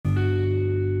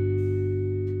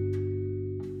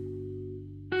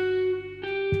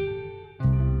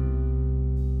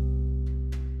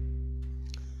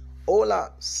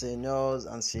Hola, senors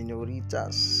and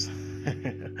senoritas.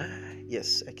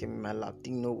 Yes, I came in my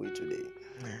Latino way today.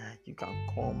 You can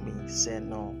call me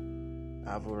Seno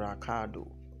Avoracado.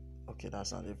 Okay, that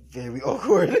sounded very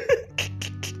awkward.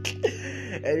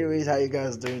 Anyways, how you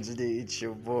guys doing today? It's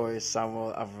your boy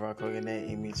Samuel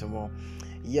Avoracado.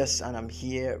 Yes, and I'm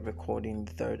here recording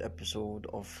the third episode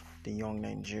of The Young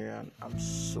Nigerian. I'm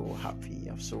so happy.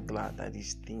 I'm so glad that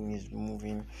this thing is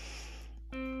moving.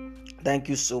 Thank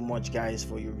you so much, guys,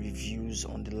 for your reviews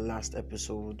on the last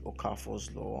episode, Okafor's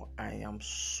Law. I am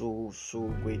so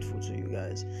grateful to you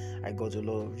guys. I got a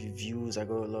lot of reviews. I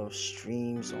got a lot of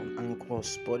streams on Anchor,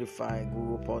 Spotify,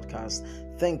 Google Podcasts.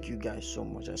 Thank you guys so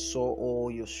much. I saw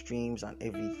all your streams and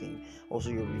everything. Also,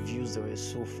 your reviews, they were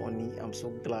so funny. I'm so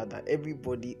glad that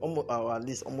everybody, almost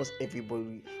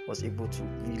everybody, was able to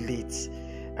relate.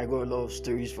 I got a lot of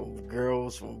stories from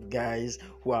girls, from guys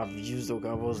who have used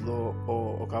Okafor's Law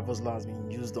or Okafor's Law has been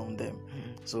used on them.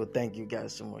 So thank you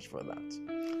guys so much for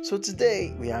that. So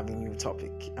today we have a new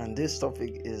topic, and this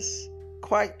topic is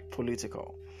quite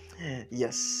political.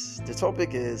 Yes, the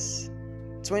topic is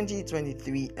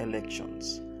 2023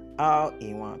 elections. How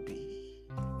it want be?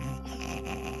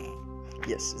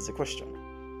 Yes, it's a question.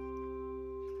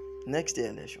 Next year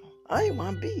election. How it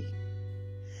want be?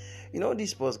 You know,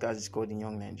 this podcast is called The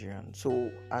Young Nigerian.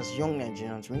 So, as young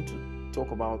Nigerians, we need to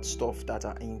talk about stuff that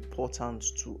are important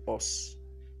to us,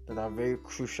 that are very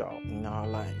crucial in our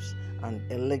lives.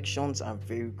 And elections are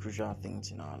very crucial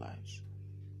things in our lives.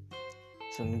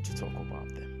 So, we need to talk about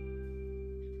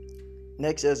them.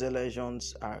 Next year's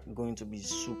elections are going to be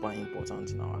super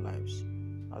important in our lives,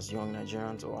 as young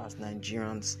Nigerians or as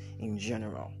Nigerians in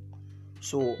general.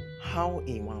 So, how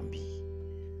it want be?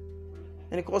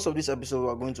 In the course of this episode,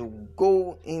 we're going to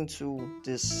go into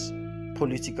this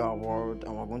political world,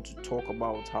 and we're going to talk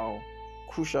about how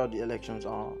crucial the elections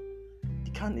are,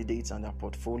 the candidates and their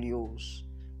portfolios,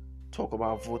 talk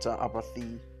about voter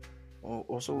apathy,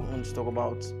 also we're going to talk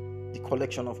about the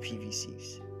collection of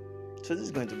PVCs. So this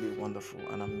is going to be a wonderful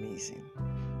and amazing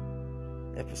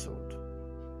episode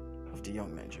of The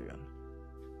Young Nigerian.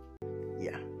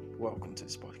 Yeah, welcome to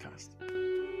this podcast.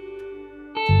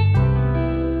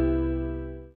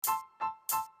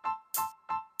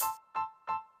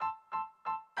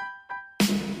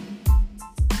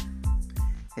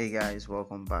 Hey guys,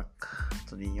 welcome back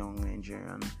to The Young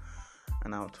Nigerian,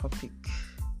 and our topic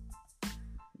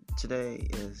today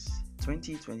is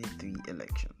 2023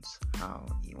 elections, how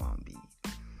it want be.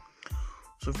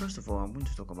 So first of all, I'm going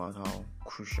to talk about how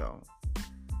crucial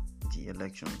the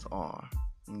elections are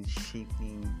in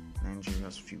shaping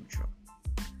Nigeria's future.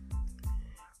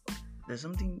 There's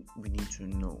something we need to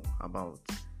know about.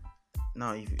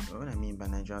 Now, what I mean by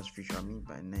Nigeria's future, I mean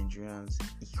by Nigeria's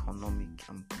economic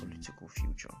and political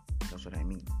future. That's what I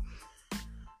mean.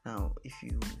 Now, if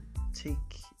you take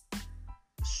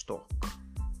stock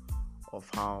of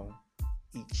how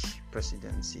each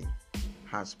presidency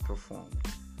has performed,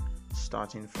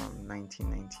 starting from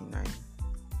 1999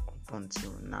 up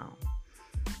until now,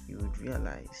 you would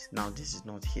realize, now this is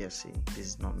not hearsay, this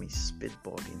is not me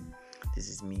spitballing, this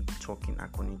is me talking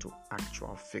according to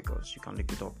actual figures. You can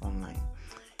look it up online.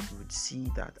 You would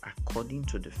see that according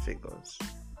to the figures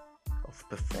of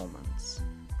performance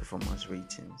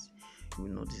ratings, you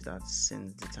will notice that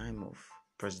since the time of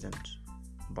President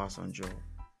Obasanjo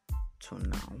to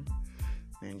now,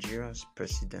 Nigeria's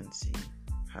presidency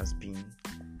has been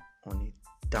on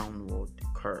a downward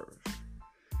curve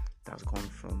that's gone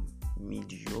from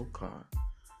mediocre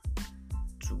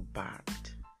to bad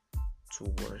to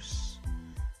worse,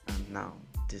 and now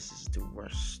this is the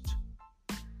worst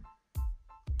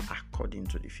according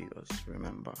to the figures.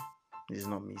 Remember, this is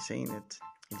not me saying it,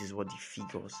 it is what the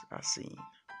figures are saying.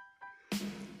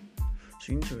 So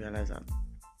you need to realize that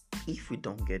if we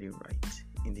don't get it right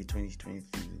in the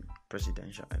 2023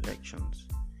 presidential elections,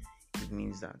 it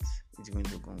means that it's going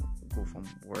to go from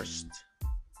worst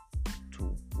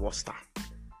to worster,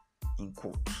 in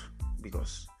quotes,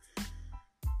 because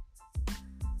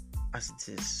as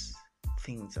it is,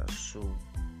 things are so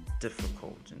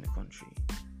difficult in the country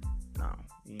now.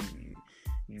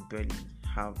 You barely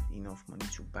have enough money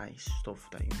to buy stuff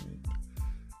that you need.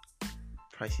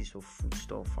 Prices of food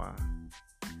stuff are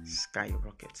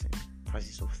skyrocketing.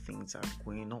 Prices of things are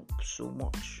going up so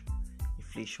much.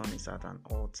 Inflation is at an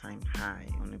all-time high.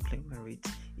 Unemployment rate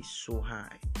is so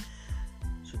high.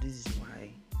 So this is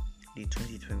why the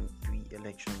 2023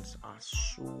 elections are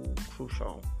so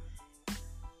crucial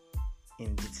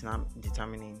in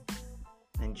determining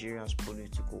Nigeria's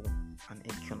political and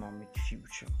economic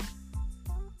future.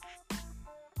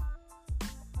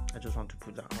 I just want to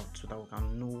put that out so that we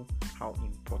can know how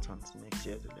important next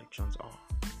year's elections are.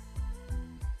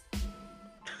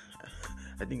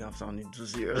 I think I'm sounding too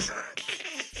serious.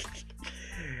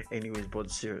 Anyways,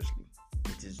 but seriously,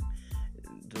 it is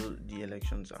the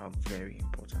elections are very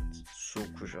important, so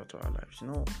crucial to our lives.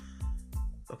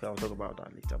 Okay, I'll talk about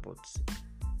that later, but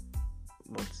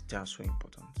they are so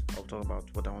important. I'll talk about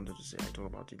what I wanted to say. I'll talk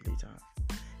about it later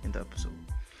in the episode.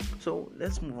 So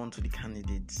let's move on to the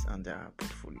candidates and their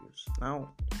portfolios.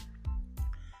 Now,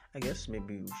 I guess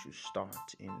maybe we should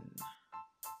start in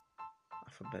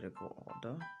alphabetical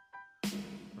order.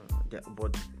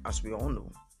 But as we all know,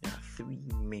 there are three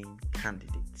main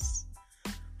candidates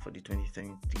for the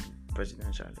 2023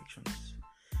 presidential elections: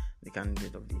 the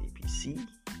candidate of the APC,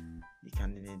 the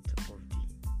candidate of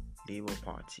the Labour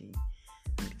Party,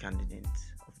 and the candidate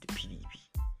of the PDP.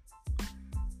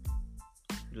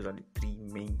 Those are the three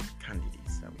main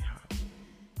candidates that we have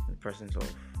in the presence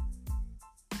of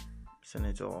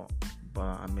Senator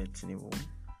Bola Ahmed Tinubu,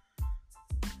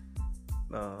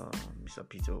 Mr.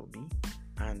 Peter Obi,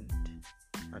 and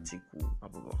Atiku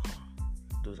Abubakar.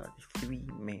 Those are the three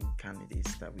main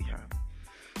candidates that we have.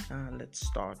 Let's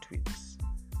start with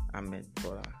Ahmed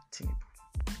Bola Tinubu.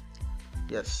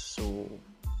 Yes, so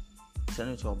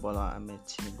Senator Bola Ahmed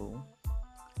Tinubu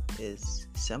is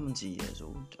 70 years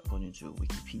old, according to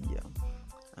Wikipedia,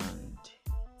 and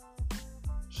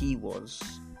he was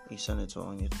a senator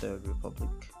in the Third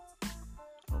Republic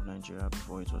of Nigeria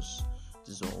before it was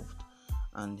dissolved,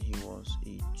 and he was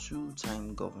a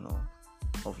two-time governor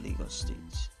of Lagos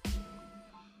State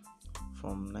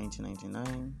from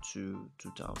 1999 to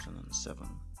 2007.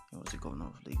 He was the governor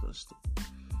of Lagos State.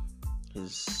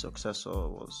 His successor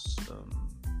was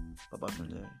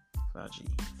Babatunde Raji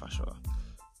Fashola.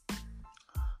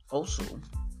 Also,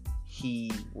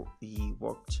 he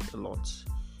worked a lot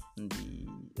in the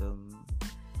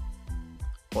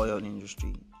oil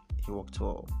industry. He worked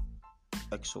for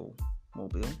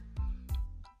ExxonMobil,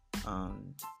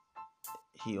 and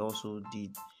he also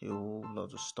did a whole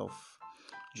lot of stuff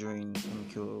during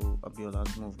MKO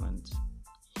Abiola's movement.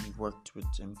 He worked with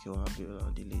MKO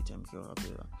Abiola, the late MKO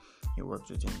Abiola. He worked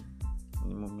with him in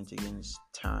the movement against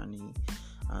tyranny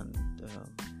and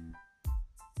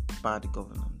bad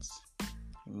governance.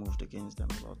 He moved against them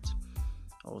a lot.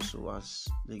 Also, as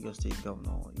Lagos State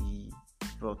Governor, he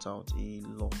brought out a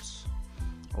lot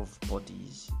of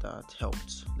bodies that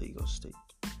helped Lagos State.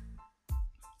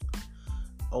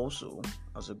 Also,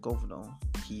 as a governor,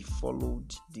 he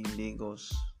followed the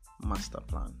Lagos Master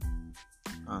Plan,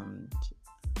 and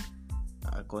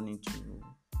according to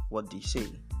what they say,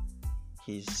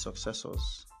 his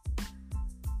successors,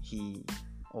 he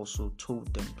also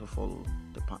told them to follow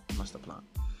the master plan,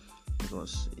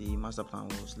 because a master plan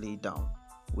was laid down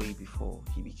way before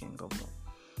he became governor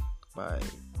by,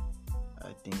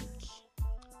 I think,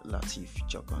 Lateef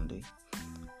Jakonde,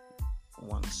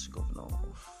 once governor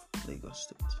of Lagos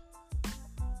State.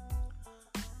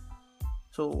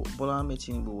 So Bola Ahmed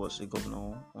Tinubu was a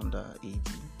governor under AD,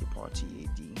 the party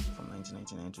AD, from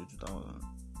 1999 to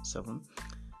 2007,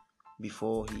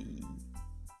 before he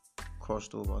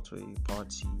crossed over to a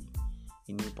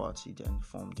new party then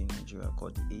formed in Nigeria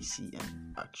called the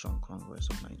ACN, Action Congress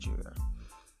of Nigeria.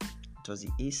 It was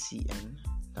the ACN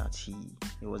that he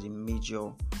was a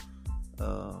major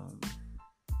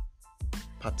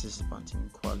participant in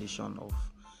coalition of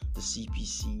the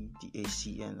CPC, the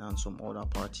ACN, and some other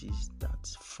parties that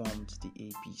formed the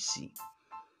APC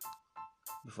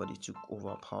before they took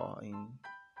over power in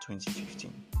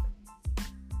 2015.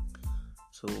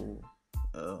 So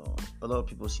a lot of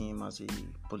people see him as a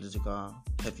political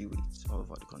heavyweight all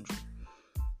over the country,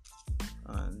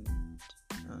 and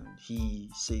he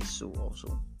says so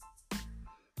also.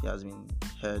 He has been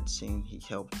heard saying he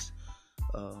helped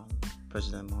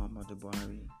President Muhammadu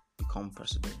Buhari become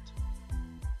president.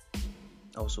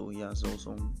 Also, he has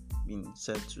also been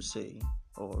said to say,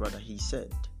 or rather he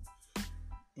said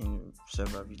in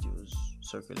several videos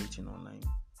circulating online,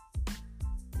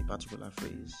 a particular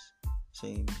phrase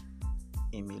saying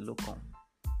 "Emi Lokan,"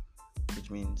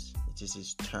 which means it is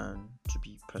his turn to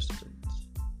be president.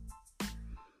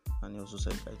 And he also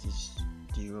said that it is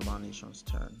the Yoruba nation's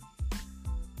turn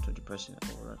to the president,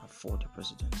 or rather for the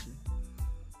presidency.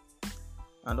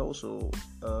 And also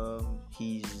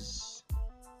his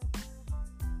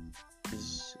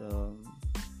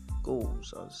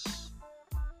goals as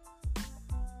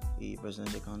a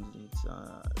presidential candidate,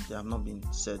 they have not been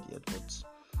said yet, but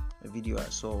a video I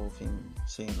saw of him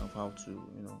saying of how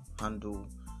to handle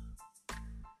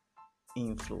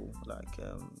inflow, like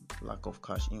lack of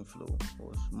cash inflow,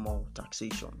 or more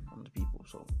taxation on the people.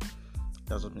 So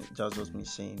That's just me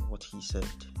saying what he said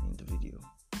in the video.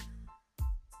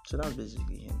 So that's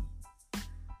basically him,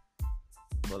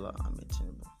 Bola Ahmed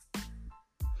Tinubu.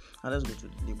 And let's go to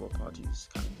the Labour Party's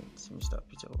candidate, Mr.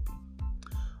 Peter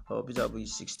Obi. Peter Obi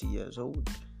is 60 years old.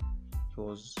 He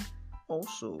was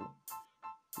also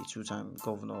a two-time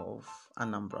governor of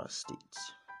Anambra State,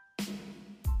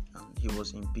 and he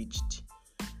was impeached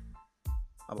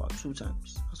about 2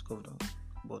 times as governor,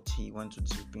 but he went to the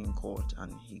Supreme Court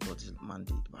and he got his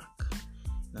mandate back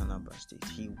in Anambra State.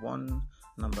 He won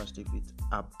Anambra State with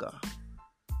Abga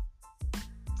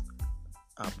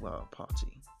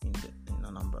party in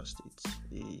Anambra State,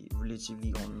 a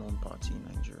relatively unknown party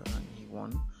in Nigeria, and he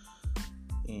won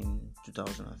in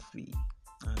 2003,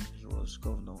 and he was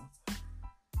governor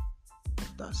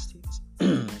of that state.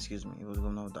 Excuse me, he was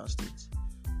governor of that state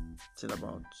till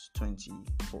about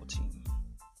 2014.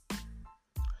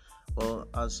 Well,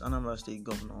 as Anambra State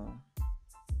governor,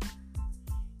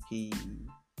 he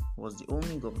was the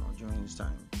only governor during his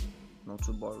time not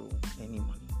to borrow any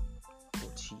money,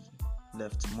 but he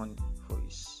left money for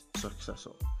his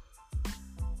successor.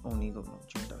 Only governor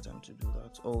during that time to do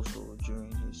that. Also,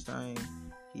 during his time,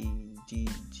 he did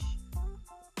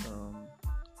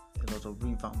a lot of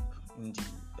revamp in the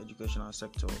educational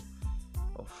sector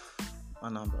of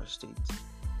Anambra State.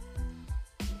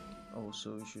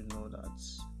 Also, you should know that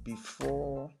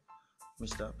before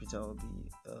Mr. Peter Obi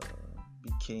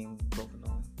became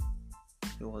governor,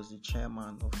 he was the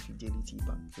chairman of Fidelity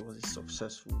Bank. He was a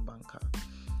successful banker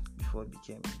before he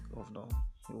became governor.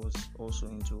 He was also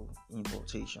into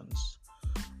importations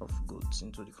of goods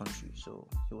into the country. So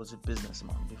he was a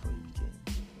businessman before he became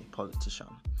a politician,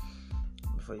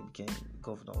 before he became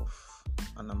governor of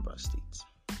Anambra State.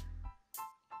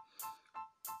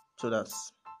 So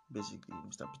that's basically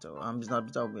Mr. Peter. And Mr.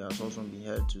 Peter has also been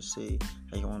heard to say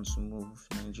that he wants to move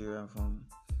Nigeria from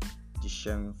the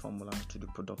sharing formula to the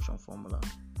production formula.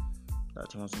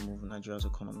 That he wants to move Nigeria's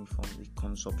economy from the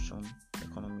consumption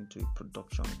economy to a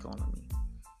production economy.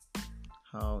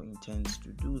 How he intends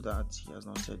to do that, he has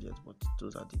not said yet, but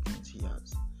those are the things he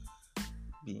has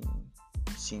been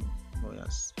seen or he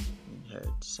has been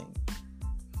heard saying.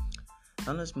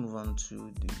 Now let's move on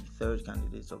to the third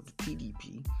candidate of the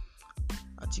PDP,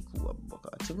 Atiku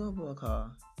Abubakar. Atiku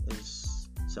Abubakar is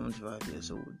 75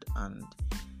 years old and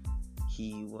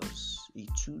he was a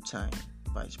 2-time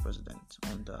vice president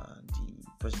under the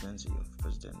presidency of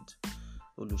President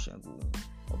Olusegun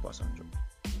Obasanjo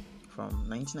from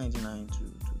 1999 to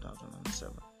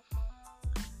 2007.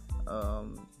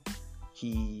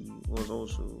 He was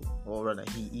also, or rather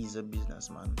he is a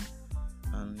businessman,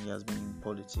 and he has been in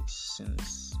politics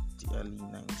since the early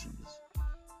 90s.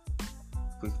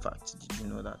 Quick fact, did you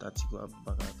know that Atiku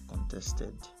Abubakar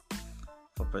contested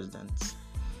for president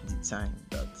the time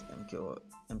that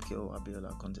MKO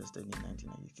Abiola contested in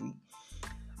 1993?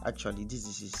 Actually, this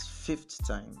is his 5th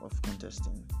time of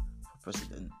contesting for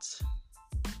president.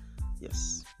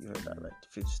 Yes, you heard that right,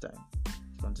 5th time.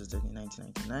 He contested in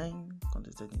 1999,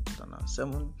 contested in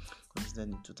 2007, contested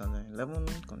in 2011,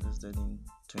 contested in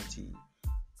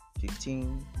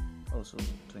 2015, also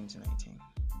 2019.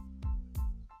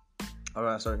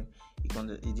 Alright, sorry, he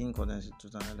didn't contest in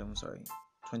 2011, sorry,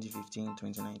 2015,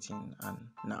 2019, and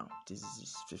now this is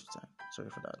his 5th time. Sorry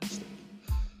for that mistake.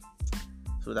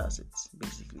 So that's it,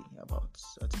 basically, about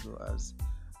Atiku. As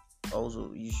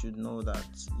also, you should know that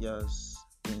he has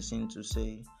been seen to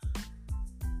say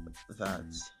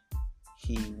that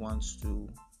he wants to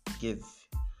give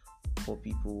poor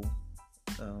people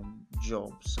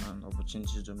jobs and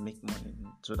opportunities to make money,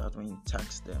 so that when you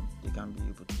tax them, they can be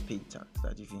able to pay tax.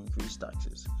 That if you increase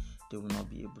taxes, they will not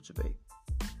be able to pay.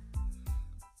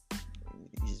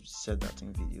 He said that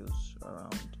in videos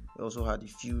around. He also had a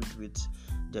feud with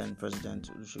then President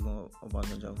Olusegun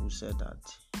Obasanjo, who said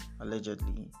that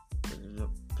allegedly,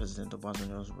 President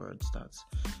Obasanjo's words, that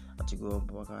Atiku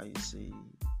Abubakar is a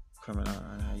criminal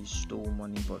and he stole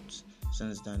money, but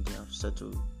since then they have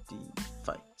settled the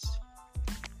fight.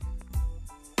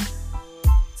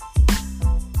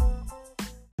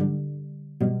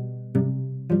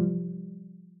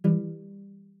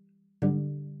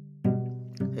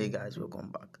 Hey guys,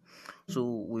 welcome back.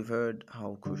 So we've heard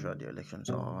how crucial the elections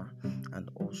are and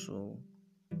also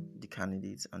the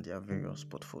candidates and their various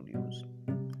portfolios.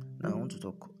 Now I want to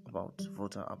talk about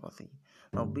voter apathy.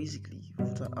 Now basically,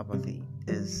 voter apathy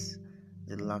is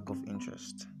the lack of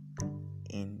interest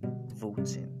in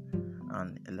voting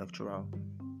and electoral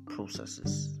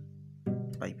processes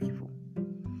by people.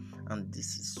 And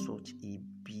this is such a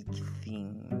big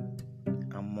thing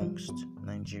amongst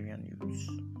Nigerian youths,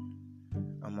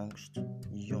 amongst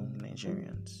young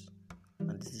Nigerians,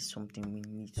 and this is something we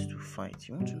need to fight.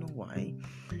 You want to know why?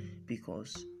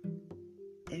 Because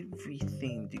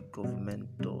everything the government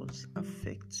does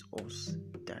affects us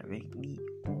directly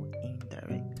or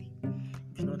indirectly.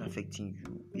 If it's not affecting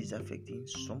you, it's affecting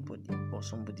somebody or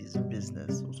somebody's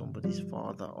business or somebody's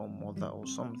father or mother or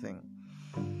something.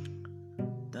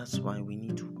 That's why we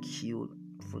need to kill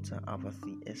voter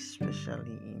apathy,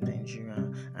 especially in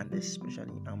Nigeria and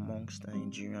especially amongst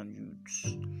Nigerian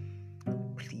youths.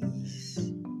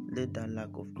 Please let that lack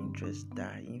of interest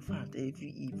die. In fact,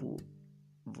 every evil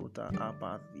voter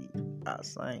apathy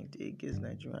assigned against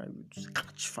Nigerian youths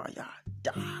catch fire,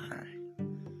 die.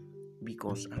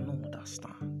 Because I don't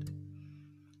understand.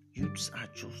 Youths are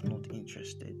just not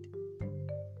interested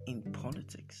in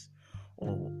politics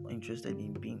or interested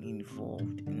in being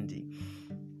involved in the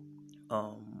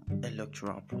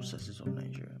electoral processes of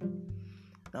Nigeria.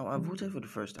 Now, I voted for the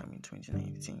first time in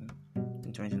 2019.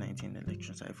 In 2019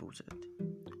 elections, I voted.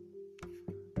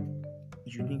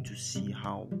 You need to see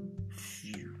how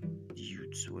few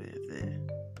youths were there.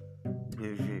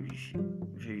 Were very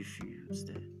few youths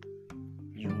there.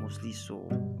 You mostly saw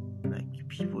like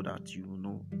people that you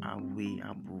know are way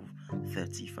above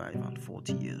 35 and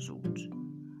 40 years old.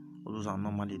 Those are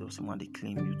normally those someone they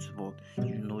claim youths, but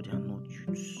you know they are not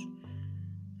youths.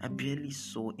 I barely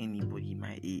saw anybody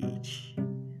my age,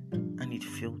 and it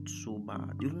felt so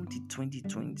bad. Even the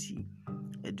 2020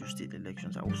 Edo State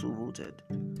elections, I also voted,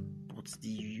 but the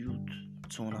youth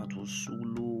turnout was so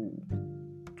low.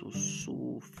 It was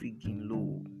so freaking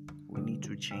low. We need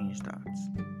to change that.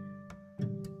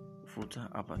 Voter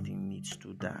apathy needs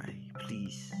to die,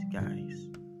 please, guys.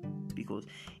 Because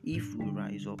if we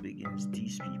rise up against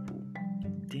these people,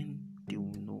 then they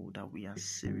will know that we are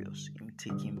serious in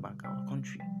taking back our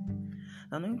country.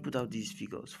 Now, let me put out these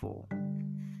figures for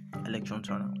election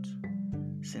turnout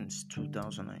since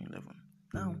 2011.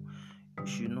 Now, you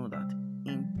should know that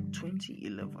in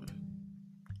 2011,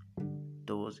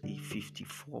 there was a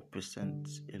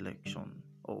 54% election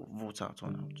or voter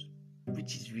turnout,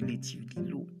 which is relatively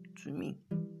low to me.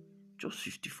 Just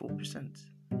 54%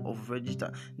 of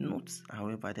registered. Note,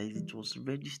 however, that it was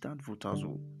registered voters,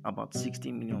 about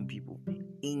 60 million people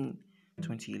in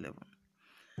 2011.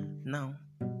 Now,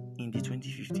 in the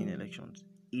 2015 elections,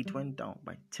 it went down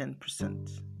by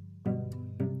 10%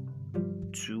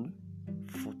 to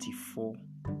 44%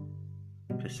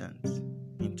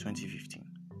 in 2015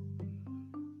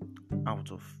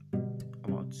 out of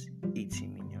about 80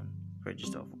 million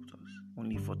registered voters.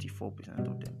 Only 44%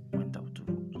 of them went out to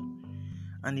vote.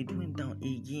 And it went down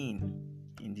again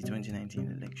in the 2019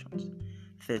 elections.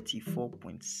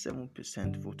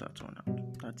 34.7% voter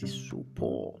turnout. That is so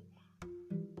poor.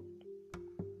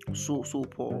 So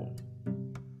poor.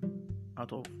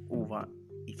 Out of over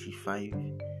 85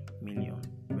 million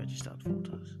registered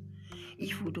voters.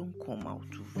 If we don't come out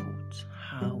to vote,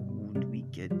 how would we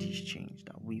get this change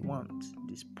that we want?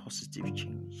 This positive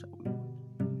change that we want.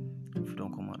 If we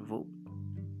don't come out to vote.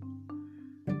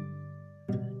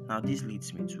 Now, this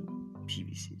leads me to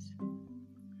PVCs.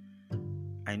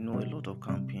 I know a lot of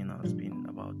campaign has been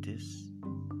about this,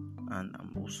 and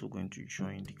I'm also going to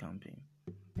join the campaign.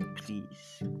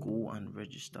 Please go and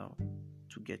register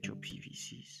to get your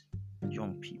PVCs.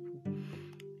 Young people,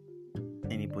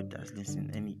 anybody that's listening,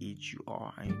 any age you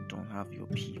are and you don't have your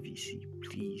PVC,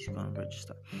 please go and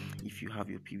register. If you have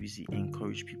your PVC,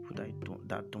 encourage people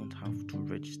that don't have to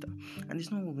register. And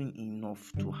it's not even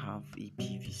enough to have a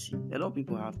PVC. A lot of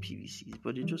people have PVCs,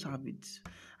 but they just have it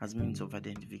as means of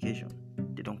identification.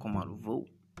 They don't come out to vote,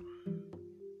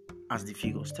 as the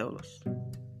figures tell us.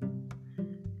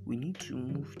 We need to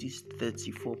move this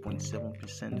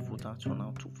 34.7% voter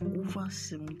turnout to over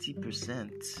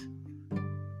 70%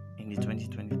 in the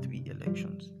 2023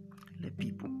 elections. Let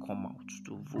people come out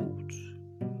to vote.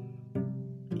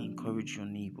 Encourage your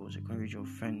neighbors, encourage your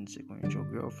friends, encourage your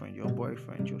girlfriend, your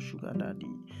boyfriend, your sugar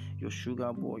daddy, your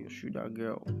sugar boy, your sugar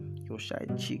girl, your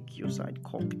side chick, your side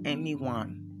cock,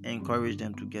 anyone. Encourage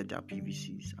them to get their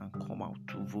PVCs and come out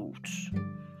to vote.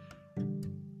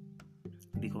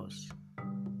 Because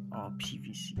our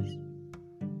PVCs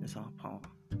is our power.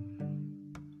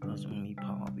 That's the only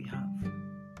power we have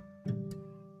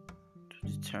to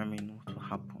determine what will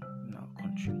happen in our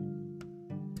country.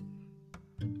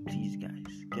 Please,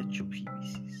 guys, get your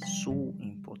PVCs. So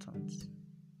important.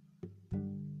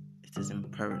 It is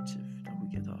imperative that we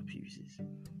get our PVCs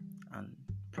and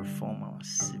perform our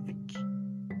civic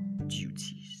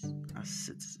duties as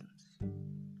citizens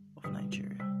of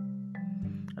Nigeria.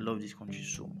 I love this country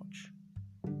so much.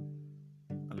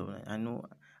 I know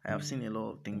I have seen a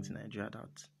lot of things in Nigeria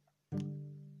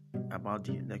about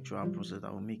the electoral process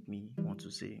that will make me want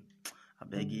to say, I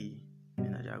beg you,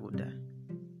 and Nigeria go die.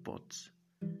 But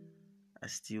I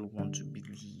still want to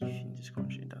believe in this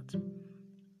country that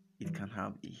it can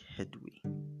have a headway.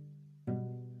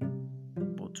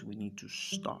 But we need to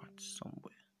start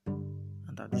somewhere.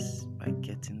 And that is by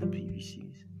getting the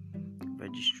PVCs,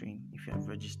 registering. If you have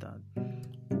registered,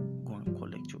 go and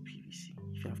collect your PVC.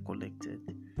 If you have collected,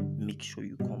 make sure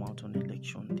you come out on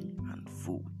election day and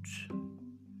vote.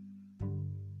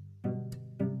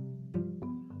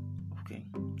 Okay,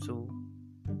 so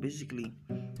basically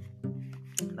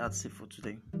that's it for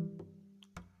today.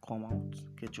 Come out,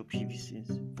 get your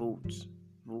PVCs, vote.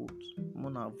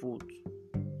 Mona vote.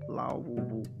 Lao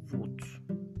vote.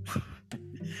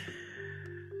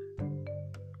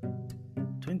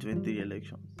 2023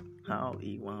 elections. How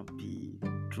it won't be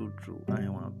true. I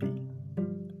won't be,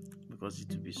 because it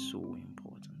will be so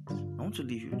important. I want to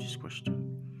leave you with this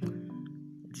question.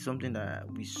 It's something that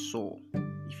we saw.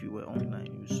 If you were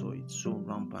online, you saw it so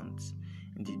rampant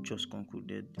in the just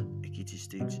concluded Ekiti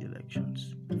State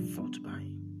elections. Vote by.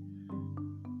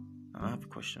 I have a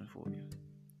question for you.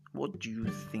 What do you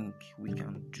think we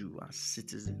can do as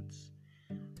citizens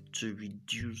to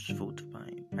reduce vote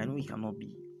buying? I know it cannot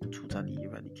be totally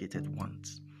eradicated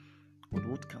once, but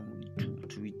what can we do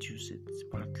to reduce it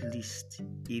by at least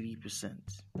 80%,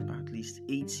 by at least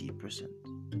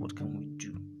 80%? What can we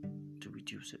do to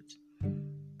reduce it?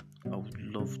 I would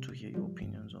love to hear your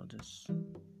opinions on this.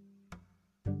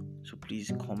 So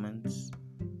please comment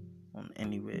on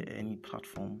anywhere, any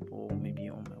platform, or maybe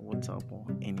on my WhatsApp or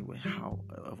anywhere,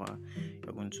 however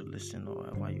you're going to listen or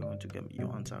however you're going to get your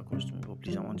answer across to me. But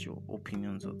please, I want your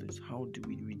opinions on this. How do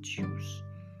we reduce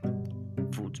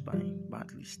vote buying by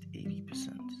at least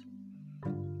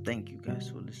 80%? Thank you guys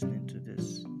for listening to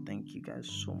this. Thank you guys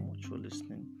so much for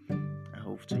listening. I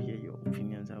hope to hear your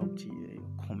opinions. I hope to hear your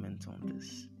comments on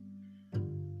this.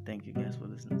 Thank you guys for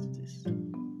listening to this.